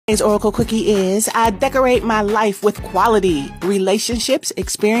Today's Oracle Quickie is, I decorate my life with quality, relationships,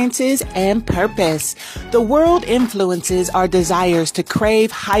 experiences, and purpose. The world influences our desires to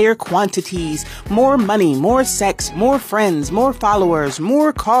crave higher quantities, more money, more sex, more friends, more followers,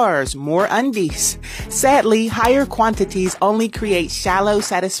 more cars, more undies. Sadly, higher quantities only create shallow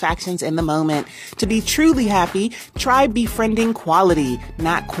satisfactions in the moment. To be truly happy, try befriending quality,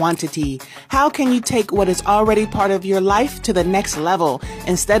 not quantity. How can you take what is already part of your life to the next level?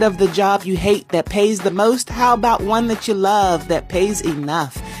 Instead of the job you hate that pays the most, how about one that you love that pays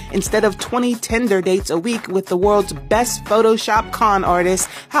enough? Instead of 20 Tinder dates a week with the world's best Photoshop con artist,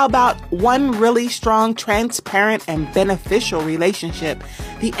 how about one really strong, transparent, and beneficial relationship?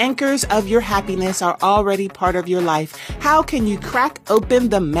 The anchors of your happiness are already part of your life. How can you crack open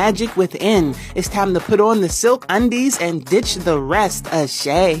the magic within? It's time to put on the silk undies and ditch the rest.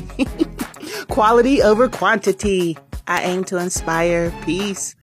 Ashay. Quality over quantity. I aim to inspire. Peace.